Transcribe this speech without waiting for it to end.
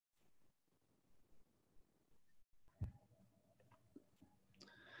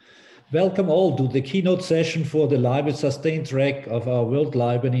Welcome all to the keynote session for the LIBE Sustain track of our World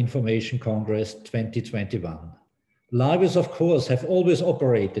LIBE and Information Congress 2021. LIBEs, of course, have always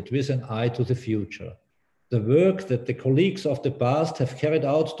operated with an eye to the future. The work that the colleagues of the past have carried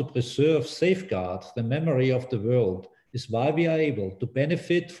out to preserve, safeguard the memory of the world is why we are able to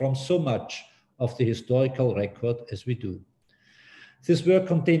benefit from so much of the historical record as we do. This work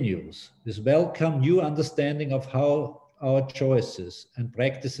continues with welcome new understanding of how our choices and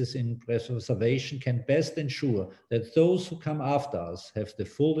practices in preservation can best ensure that those who come after us have the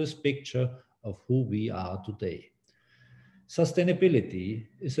fullest picture of who we are today. Sustainability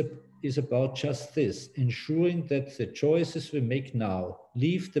is about just this, ensuring that the choices we make now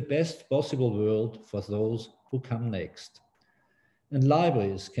leave the best possible world for those who come next. And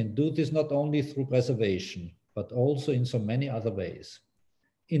libraries can do this not only through preservation, but also in so many other ways.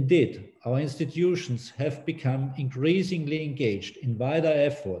 Indeed, our institutions have become increasingly engaged in wider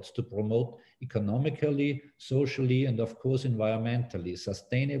efforts to promote economically, socially, and of course, environmentally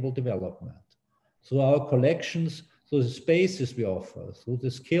sustainable development. Through our collections, through the spaces we offer, through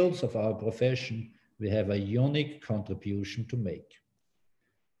the skills of our profession, we have a unique contribution to make.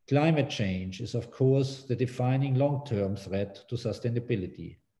 Climate change is, of course, the defining long-term threat to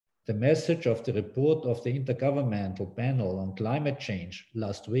sustainability. The message of the report of the Intergovernmental Panel on Climate Change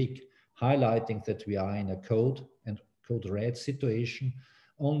last week, highlighting that we are in a code red situation,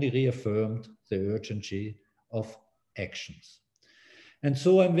 only reaffirmed the urgency of actions. And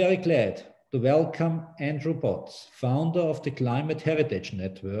so I'm very glad to welcome Andrew Potts, founder of the Climate Heritage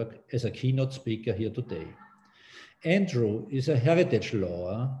Network, as a keynote speaker here today. Andrew is a heritage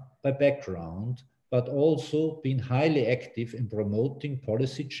lawyer by background, but also been highly active in promoting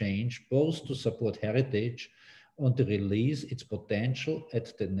policy change, both to support heritage and to release its potential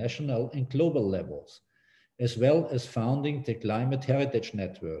at the national and global levels, as well as founding the Climate Heritage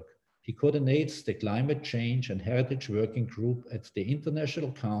Network. He coordinates the Climate Change and Heritage Working Group at the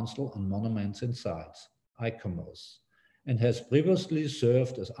International Council on Monuments and Sites, ICOMOS, and has previously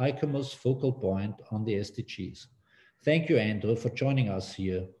served as ICOMOS focal point on the SDGs. Thank you, Andrew, for joining us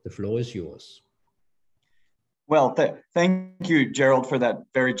here. The floor is yours. Well, thank you, Gerald, for that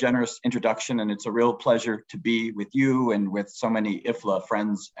very generous introduction. And it's a real pleasure to be with you and with so many IFLA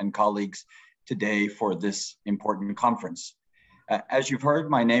friends and colleagues today for this important conference. As you've heard,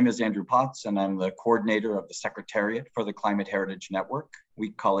 my name is Andrew Potts, and I'm the coordinator of the Secretariat for the Climate Heritage Network. We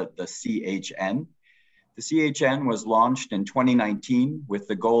call it the CHN. The CHN was launched in 2019 with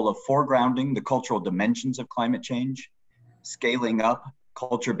the goal of foregrounding the cultural dimensions of climate change, scaling up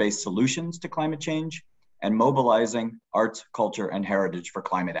culture-based solutions to climate change, and mobilizing arts, culture, and heritage for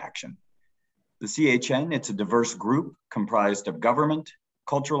climate action. The CHN, it's a diverse group comprised of government,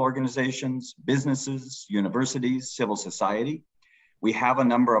 cultural organizations, businesses, universities, civil society. We have a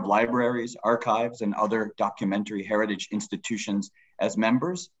number of libraries, archives, and other documentary heritage institutions as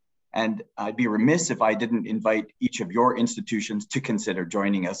members. And I'd be remiss if I didn't invite each of your institutions to consider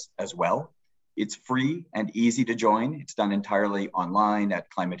joining us as well. It's free and easy to join. It's done entirely online at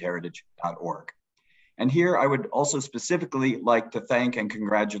climateheritage.org. And here I would also specifically like to thank and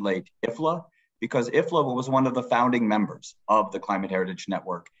congratulate IFLA, because IFLA was one of the founding members of the Climate Heritage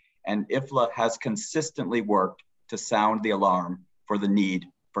Network, and IFLA has consistently worked to sound the alarm for the need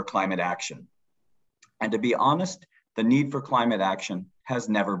for climate action. And to be honest, the need for climate action has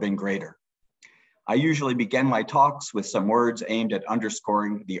never been greater. I usually begin my talks with some words aimed at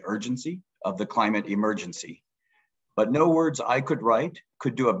underscoring the urgency of the climate emergency, but no words I could write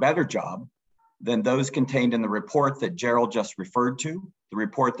could do a better job than those contained in the report that Gerald just referred to, the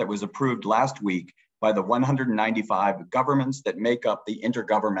report that was approved last week by the 195 governments that make up the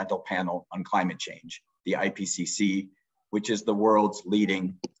Intergovernmental Panel on Climate Change, the IPCC, which is the world's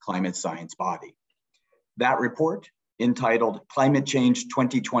leading climate science body. That report, entitled Climate Change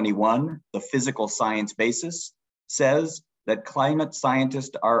 2021, The Physical Science Basis, says that climate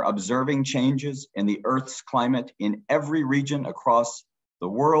scientists are observing changes in the Earth's climate in every region across the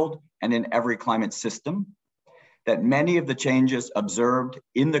world and in every climate system, that many of the changes observed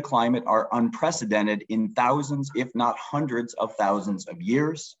in the climate are unprecedented in thousands, if not hundreds of thousands of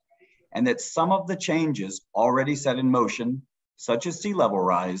years, and that some of the changes already set in motion, such as sea level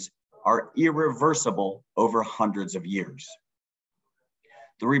rise, are irreversible over hundreds of years.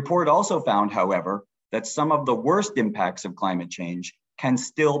 The report also found, however, that some of the worst impacts of climate change can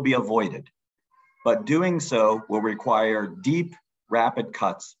still be avoided, but doing so will require deep, rapid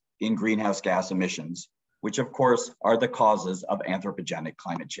cuts in greenhouse gas emissions, which of course are the causes of anthropogenic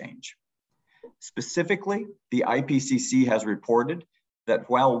climate change. Specifically, the IPCC has reported that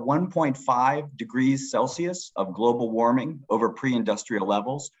while 1.5 degrees Celsius of global warming over pre-industrial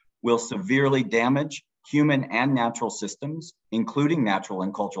levels will severely damage human and natural systems, including natural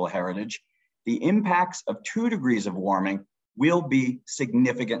and cultural heritage, the impacts of 2 degrees of warming will be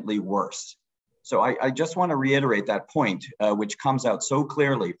significantly worse. So I just want to reiterate that point, which comes out so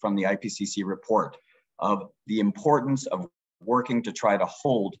clearly from the IPCC report of the importance of working to try to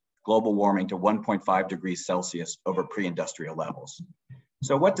hold global warming to 1.5 degrees Celsius over pre-industrial levels.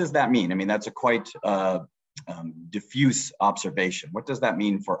 So what does that mean? I mean, that's a quite diffuse observation. What does that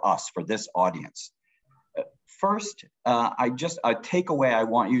mean for us, for this audience? First, a takeaway I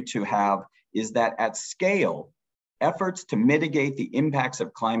want you to have is that at scale, efforts to mitigate the impacts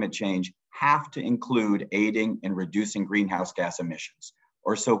of climate change have to include aiding in reducing greenhouse gas emissions,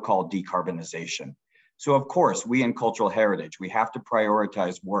 or so-called decarbonization. So of course, we in cultural heritage, we have to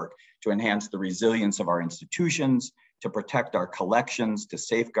prioritize work to enhance the resilience of our institutions, to protect our collections, to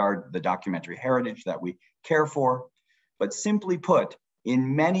safeguard the documentary heritage that we care for. But simply put,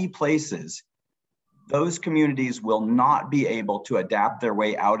 in many places, those communities will not be able to adapt their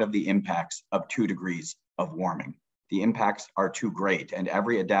way out of the impacts of 2 degrees of warming. The impacts are too great, and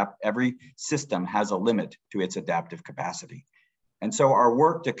every system has a limit to its adaptive capacity. And so our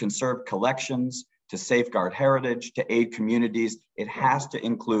work to conserve collections, to safeguard heritage, to aid communities, it has to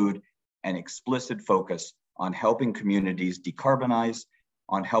include an explicit focus on helping communities decarbonize,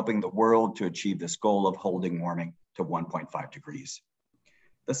 on helping the world to achieve this goal of holding warming to 1.5 degrees.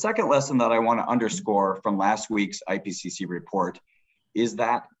 The second lesson that I want to underscore from last week's IPCC report is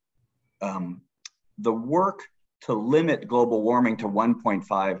that the work to limit global warming to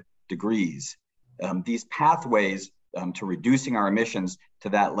 1.5 degrees, these pathways to reducing our emissions to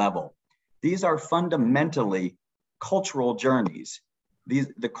that level, these are fundamentally cultural journeys.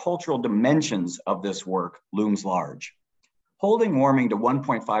 The cultural dimensions of this work looms large. Holding warming to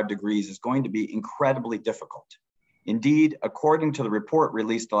 1.5 degrees is going to be incredibly difficult. Indeed, according to the report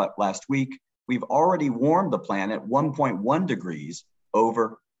released last week, we've already warmed the planet 1.1 degrees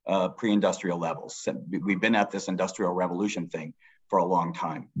over pre-industrial levels. We've been at this industrial revolution thing for a long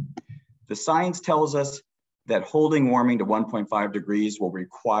time. The science tells us that holding warming to 1.5 degrees will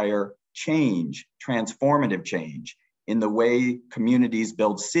require change, transformative change, in the way communities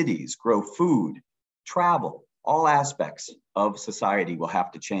build cities, grow food, travel. All aspects of society will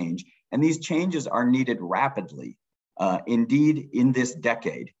have to change. And these changes are needed rapidly, indeed in this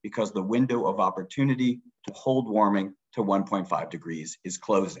decade, because the window of opportunity to hold warming to 1.5 degrees is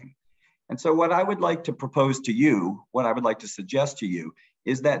closing. And so what I would like to propose to you, what I would like to suggest to you,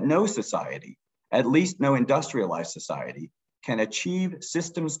 is that no society, at least no industrialized society, can achieve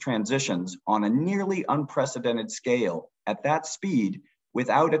systems transitions on a nearly unprecedented scale at that speed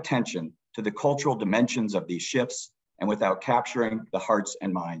without attention to the cultural dimensions of these shifts and without capturing the hearts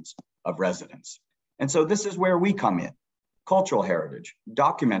and minds of residents. And so this is where we come in. Cultural heritage,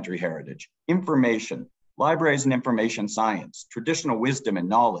 documentary heritage, information, libraries and information science, traditional wisdom and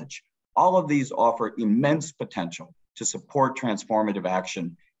knowledge, all of these offer immense potential to support transformative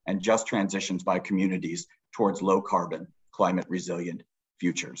action and just transitions by communities towards low carbon, climate resilient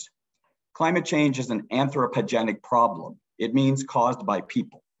futures. Climate change is an anthropogenic problem. It means caused by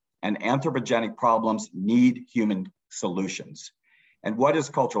people, and anthropogenic problems need human solutions. And what is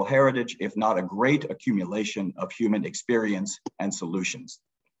cultural heritage if not a great accumulation of human experience and solutions?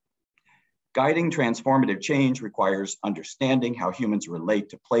 Guiding transformative change requires understanding how humans relate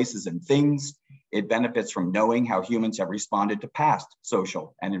to places and things. It benefits from knowing how humans have responded to past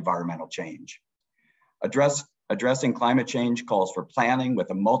social and environmental change. Addressing climate change calls for planning with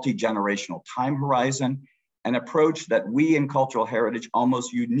a multi-generational time horizon, an approach that we in cultural heritage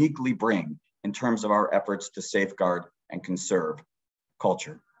almost uniquely bring in terms of our efforts to safeguard and conserve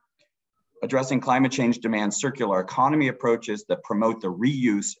culture. Addressing climate change demands circular economy approaches that promote the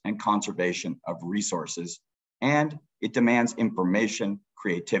reuse and conservation of resources, and it demands information,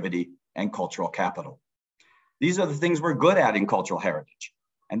 creativity, and cultural capital. These are the things we're good at in cultural heritage,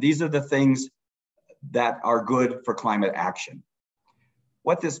 and these are the things that are good for climate action.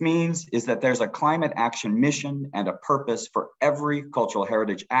 What this means is that there's a climate action mission and a purpose for every cultural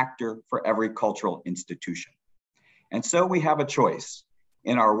heritage actor, for every cultural institution. And so we have a choice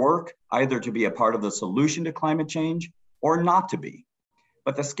in our work, either to be a part of the solution to climate change or not to be.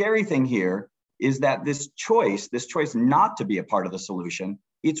 But the scary thing here is that this choice not to be a part of the solution,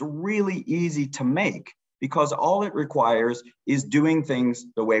 it's really easy to make because all it requires is doing things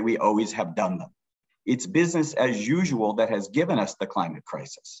the way we always have done them. It's business as usual that has given us the climate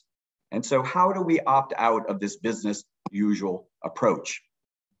crisis. And so how do we opt out of this business usual approach?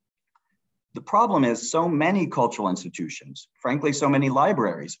 The problem is so many cultural institutions, frankly, so many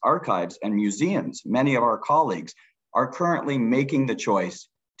libraries, archives, and museums, many of our colleagues are currently making the choice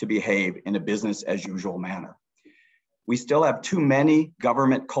to behave in a business as usual manner. We still have too many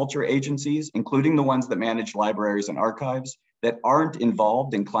government culture agencies, including the ones that manage libraries and archives, that aren't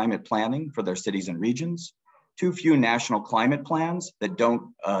involved in climate planning for their cities and regions. Too few national climate plans that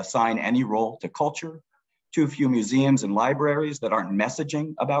don't assign any role to culture. Too few museums and libraries that aren't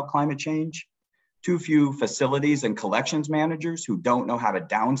messaging about climate change. Too few facilities and collections managers who don't know how to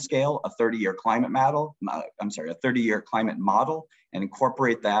downscale a 30-year climate model, and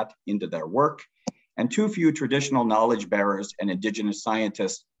incorporate that into their work. And too few traditional knowledge bearers and indigenous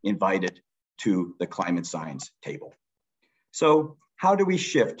scientists invited to the climate science table. So how do we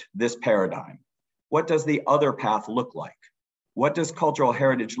shift this paradigm? What does the other path look like? What does cultural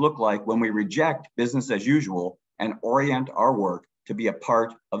heritage look like when we reject business as usual and orient our work to be a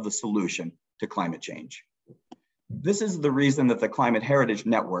part of the solution to climate change? This is the reason that the Climate Heritage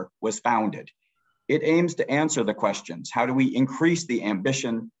Network was founded. It aims to answer the questions: how do we increase the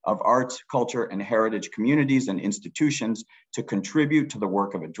ambition of arts, culture, and heritage communities and institutions to contribute to the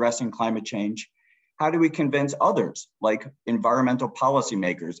work of addressing climate change? How do we convince others, like environmental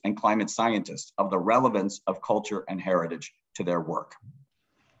policymakers and climate scientists, of the relevance of culture and heritage to their work?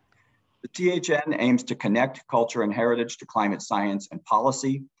 The THN aims to connect culture and heritage to climate science and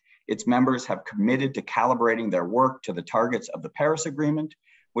policy. Its members have committed to calibrating their work to the targets of the Paris Agreement,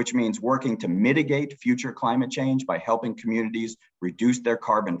 which means working to mitigate future climate change by helping communities reduce their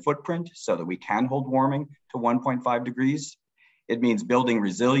carbon footprint so that we can hold warming to 1.5 degrees. It means building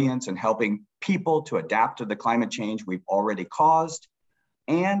resilience and helping people to adapt to the climate change we've already caused.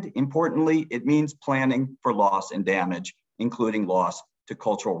 And importantly, it means planning for loss and damage, including loss to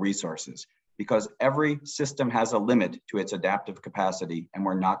cultural resources, because every system has a limit to its adaptive capacity, and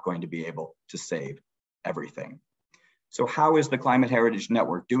we're not going to be able to save everything. So how is the Climate Heritage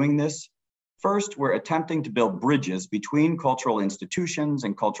Network doing this? First, we're attempting to build bridges between cultural institutions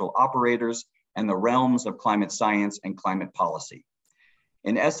and cultural operators and the realms of climate science and climate policy.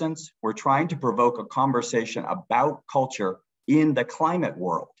 In essence, we're trying to provoke a conversation about culture in the climate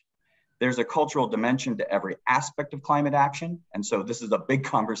world. There's a cultural dimension to every aspect of climate action, and so this is a big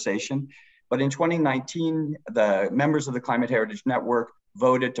conversation. But in 2019, the members of the Climate Heritage Network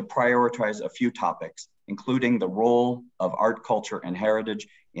voted to prioritize a few topics, including the role of art, culture, and heritage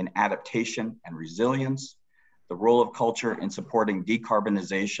in adaptation and resilience, the role of culture in supporting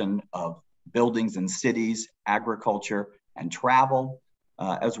decarbonization of buildings and cities, agriculture, and travel,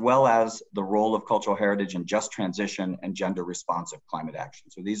 as well as the role of cultural heritage in just transition and gender responsive climate action.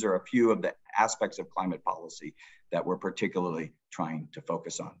 So these are a few of the aspects of climate policy that we're particularly trying to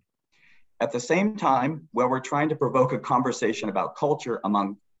focus on. At the same time, while we're trying to provoke a conversation about culture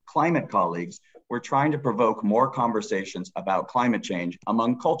among climate colleagues, we're trying to provoke more conversations about climate change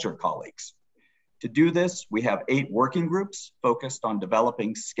among culture colleagues. To do this, we have 8 working groups focused on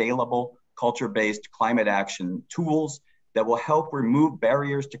developing scalable, culture-based climate action tools that will help remove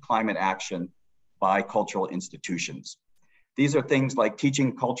barriers to climate action by cultural institutions. These are things like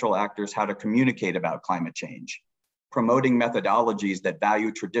teaching cultural actors how to communicate about climate change, promoting methodologies that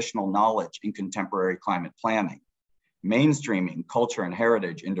value traditional knowledge in contemporary climate planning, mainstreaming culture and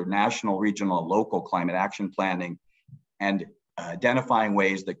heritage into national, regional, and local climate action planning, and identifying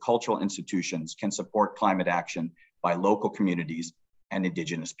ways that cultural institutions can support climate action by local communities and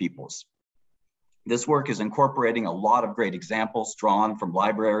indigenous peoples. This work is incorporating a lot of great examples drawn from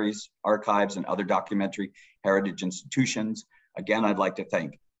libraries, archives, and other documentary heritage institutions. Again, I'd like to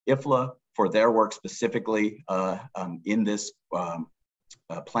thank IFLA for their work specifically in this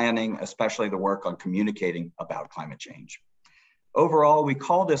planning, especially the work on communicating about climate change. Overall, we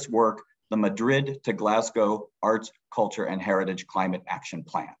call this work the Madrid to Glasgow Arts, Culture, and Heritage Climate Action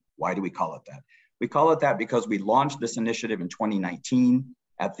Plan. Why do we call it that? We call it that because we launched this initiative in 2019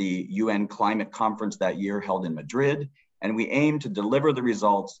 at the UN Climate Conference that year held in Madrid, and we aim to deliver the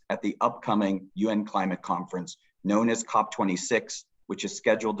results at the upcoming UN Climate Conference known as COP26, which is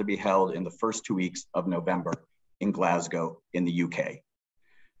scheduled to be held in the first 2 weeks of November in Glasgow in the UK.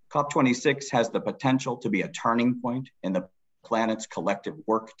 COP26 has the potential to be a turning point in the planet's collective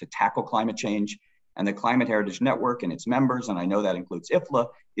work to tackle climate change, and the Climate Heritage Network and its members, and I know that includes IFLA,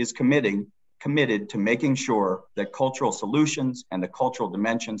 is committed to making sure that cultural solutions and the cultural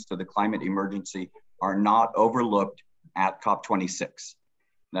dimensions to the climate emergency are not overlooked at COP26.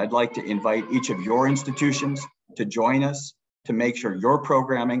 And I'd like to invite each of your institutions to join us to make sure your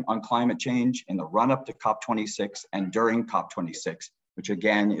programming on climate change in the run-up to COP26 and during COP26, which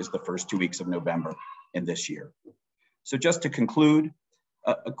again is the first 2 weeks of November in this year. So just to conclude,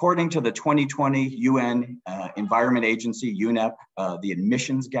 according to the 2020 UN Environment Agency, UNEP, the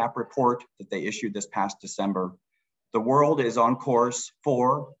emissions gap report that they issued this past December, The world is on course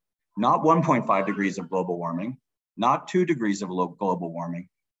for not 1.5 degrees of global warming, not 2 degrees of global warming,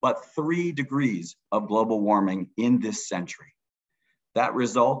 but 3 degrees of global warming in this century. That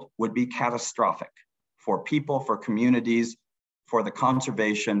result would be catastrophic for people, for communities, for the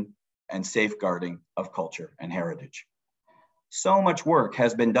conservation and safeguarding of culture and heritage. So much work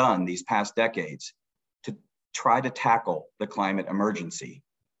has been done these past decades to try to tackle the climate emergency.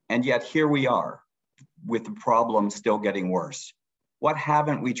 And yet here we are with the problem still getting worse. What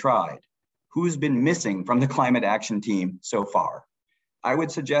haven't we tried? Who's been missing from the climate action team so far? I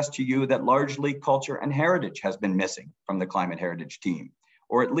would suggest to you that largely culture and heritage has been missing from the climate heritage team,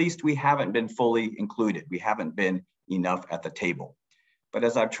 or at least we haven't been fully included. We haven't been enough at the table. But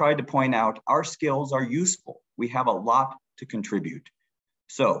as I've tried to point out, our skills are useful. We have a lot to contribute.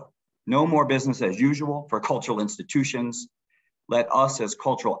 So no more business as usual for cultural institutions. Let us as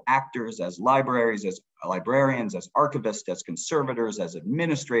cultural actors, as libraries, as librarians, as archivists, as conservators, as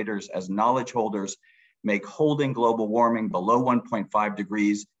administrators, as knowledge holders, make holding global warming below 1.5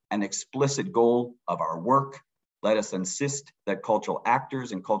 degrees an explicit goal of our work. Let us insist that cultural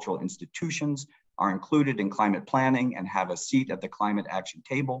actors and cultural institutions are included in climate planning and have a seat at the climate action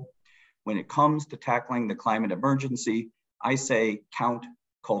table. When it comes to tackling the climate emergency, I say count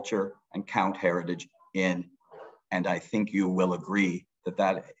culture and count heritage in, and I think you will agree that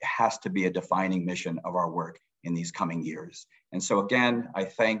that has to be a defining mission of our work in these coming years. And so again, I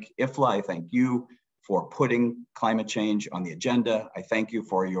thank IFLA, I thank you for putting climate change on the agenda. I thank you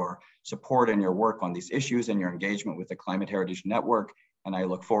for your support and your work on these issues and your engagement with the Climate Heritage Network. And I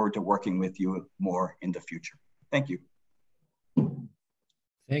look forward to working with you more in the future. Thank you.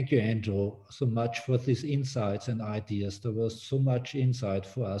 Thank you, Andrew, so much for these insights and ideas. There was so much insight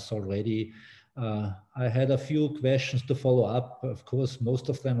for us already. I had a few questions to follow up. Of course, most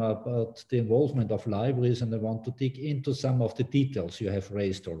of them are about the involvement of libraries, and I want to dig into some of the details you have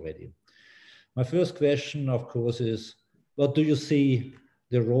raised already. My first question, of course, is what do you see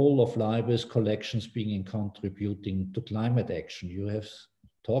the role of libraries collections being in contributing to climate action? You have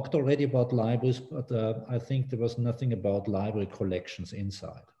talked already about libraries, but I think there was nothing about library collections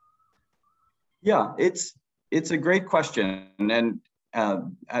inside. Yeah, it's a great question. And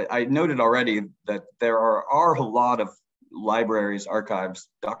I noted already that there are a lot of libraries, archives,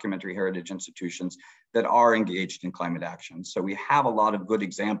 documentary heritage institutions that are engaged in climate action. So we have a lot of good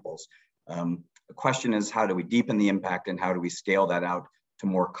examples. The question is, how do we deepen the impact and how do we scale that out to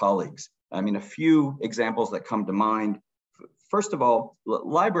more colleagues? I mean, a few examples that come to mind. First of all,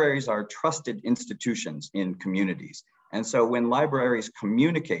 libraries are trusted institutions in communities. And so when libraries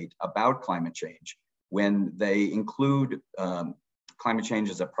communicate about climate change, when they include climate change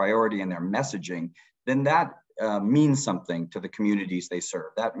as a priority in their messaging, then that means something to the communities they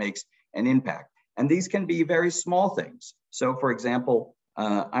serve. That makes an impact. And these can be very small things. So for example,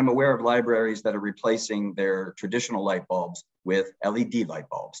 I'm aware of libraries that are replacing their traditional light bulbs with LED light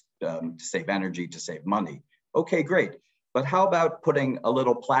bulbs to save energy, to save money. Okay, great. But how about putting a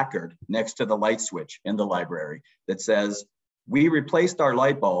little placard next to the light switch in the library that says, we replaced our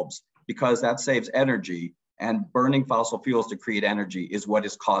light bulbs because that saves energy, and burning fossil fuels to create energy is what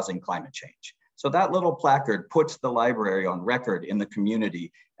is causing climate change. So that little placard puts the library on record in the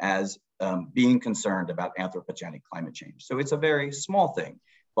community as being concerned about anthropogenic climate change. So it's a very small thing,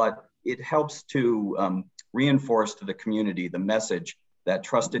 but it helps to reinforce to the community the message that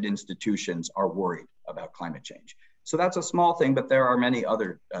trusted institutions are worried about climate change. So that's a small thing, but there are many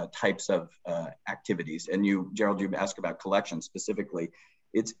other types of activities. And you, Gerald, you asked about collections specifically.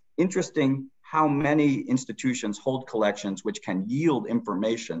 It's interesting how many institutions hold collections which can yield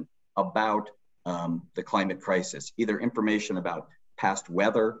information about the climate crisis, either information about past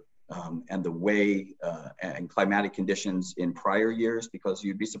weather and the way and climatic conditions in prior years, because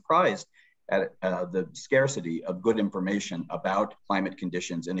you'd be surprised at the scarcity of good information about climate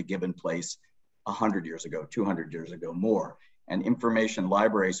conditions in a given place 100 years ago, 200 years ago, more. And information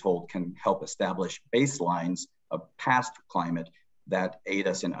libraries hold can help establish baselines of past climate that aid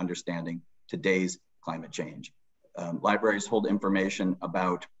us in understanding today's climate change. Libraries hold information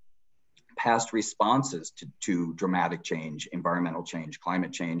about past responses to dramatic change, environmental change,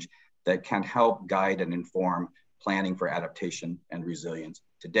 climate change, that can help guide and inform planning for adaptation and resilience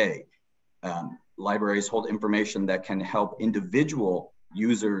today. Libraries hold information that can help individual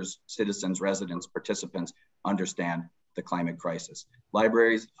users, citizens, residents, participants understand the climate crisis.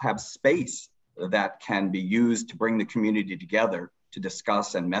 Libraries have space that can be used to bring the community together to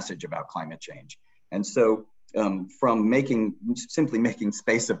discuss and message about climate change. And so from simply making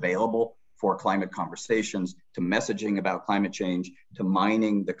space available for climate conversations, to messaging about climate change, to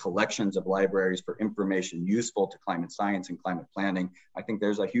mining the collections of libraries for information useful to climate science and climate planning. I think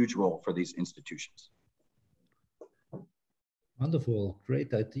there's a huge role for these institutions. Wonderful,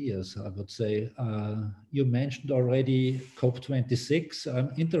 great ideas, I would say. You mentioned already COP26.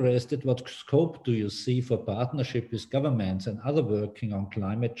 I'm interested, what scope do you see for partnership with governments and other working on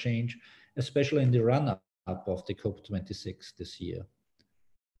climate change, especially in the run-up of the COP26 this year?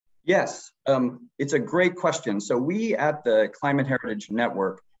 Yes, it's a great question. So we at the Climate Heritage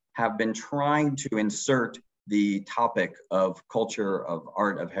Network have been trying to insert the topic of culture, of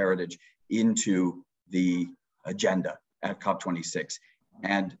art, of heritage into the agenda at COP26.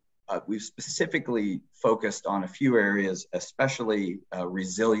 And we've specifically focused on a few areas, especially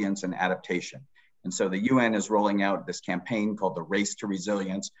resilience and adaptation. And so the UN is rolling out this campaign called the Race to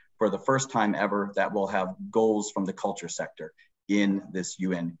Resilience. For the first time ever, that will have goals from the culture sector in this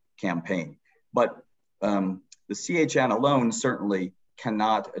UN campaign. But the CHN alone certainly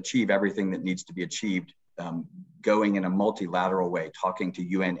cannot achieve everything that needs to be achieved going in a multilateral way, talking to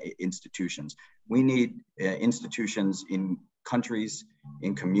UN institutions. We need institutions in countries,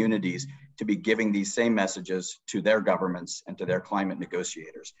 in communities, to be giving these same messages to their governments and to their climate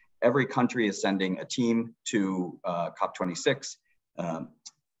negotiators. Every country is sending a team to COP26.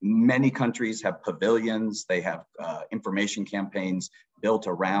 Many countries have pavilions, they have information campaigns built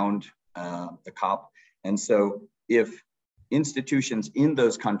around the COP. And so if institutions in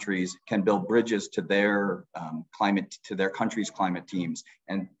those countries can build bridges to their to their country's climate teams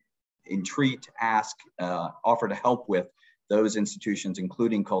and entreat, ask, offer to help with those institutions,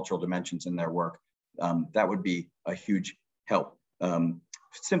 including cultural dimensions in their work, that would be a huge help.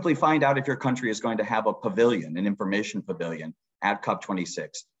 Simply find out if your country is going to have a pavilion, an information pavilion at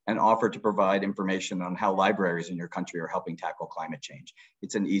COP26, and offer to provide information on how libraries in your country are helping tackle climate change.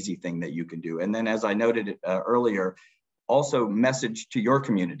 It's an easy thing that you can do. And then, as I noted earlier, also message to your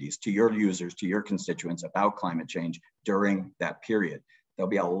communities, to your users, to your constituents about climate change during that period. There'll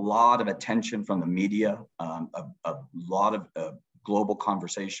be a lot of attention from the media, a lot of global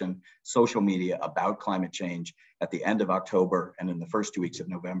conversation, social media about climate change at the end of October and in the first 2 weeks of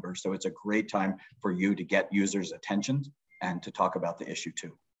November. So it's a great time for you to get users' attention and to talk about the issue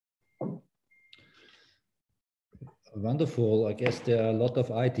too. Wonderful. I guess there are a lot of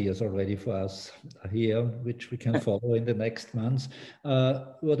ideas already for us here, which we can follow in the next months.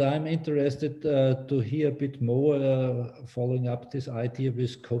 What I'm interested to hear a bit more, following up this idea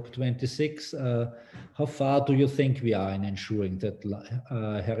with COP26, how far do you think we are in ensuring that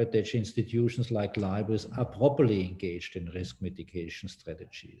heritage institutions like libraries are properly engaged in risk mitigation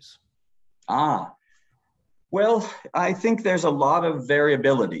strategies? Well, I think there's a lot of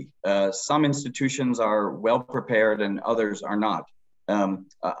variability. Some institutions are well prepared and others are not.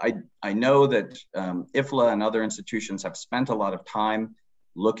 I know that IFLA and other institutions have spent a lot of time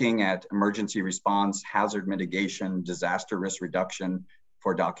looking at emergency response, hazard mitigation, disaster risk reduction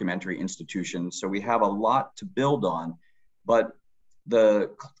for documentary institutions. So we have a lot to build on, but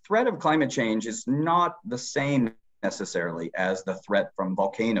the threat of climate change is not the same necessarily as the threat from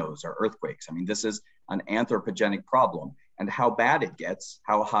volcanoes or earthquakes. I mean, this is an anthropogenic problem, and how bad it gets,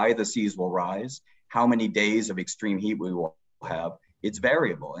 how high the seas will rise, how many days of extreme heat we will have, it's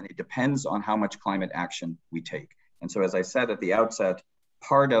variable, and it depends on how much climate action we take. And so, as I said at the outset,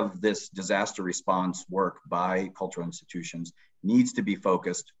 part of this disaster response work by cultural institutions needs to be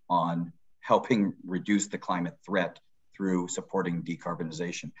focused on helping reduce the climate threat through supporting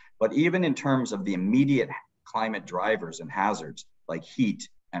decarbonization. But even in terms of the immediate climate drivers and hazards like heat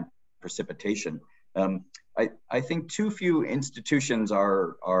and precipitation, I think too few institutions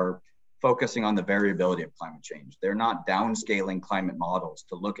are focusing on the variability of climate change. They're not downscaling climate models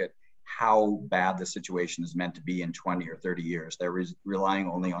to look at how bad the situation is meant to be in 20 or 30 years. They're relying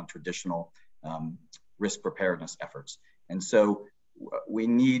only on traditional risk preparedness efforts. And so we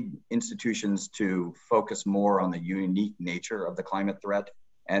need institutions to focus more on the unique nature of the climate threat.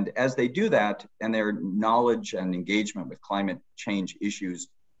 And as they do that, and their knowledge and engagement with climate change issues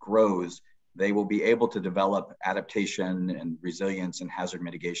grows, they will be able to develop adaptation and resilience and hazard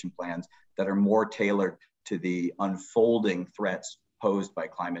mitigation plans that are more tailored to the unfolding threats posed by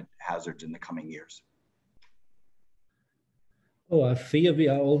climate hazards in the coming years. Oh, I fear we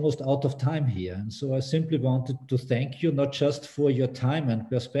are almost out of time here. And so I simply wanted to thank you, not just for your time and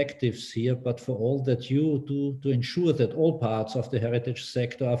perspectives here, but for all that you do to ensure that all parts of the heritage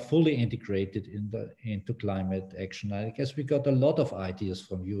sector are fully integrated into climate action. I guess we got a lot of ideas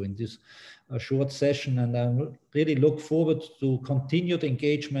from you in this short session, and I really look forward to continued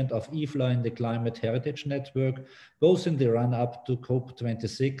engagement of IFLA in the Climate Heritage Network, both in the run-up to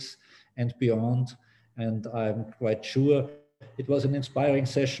COP26 and beyond. And I'm quite sure it was an inspiring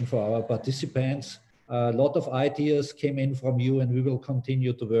session for our participants. A lot of ideas came in from you, and we will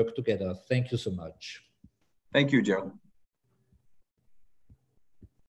continue to work together. Thank you so much. Thank you, Gerald.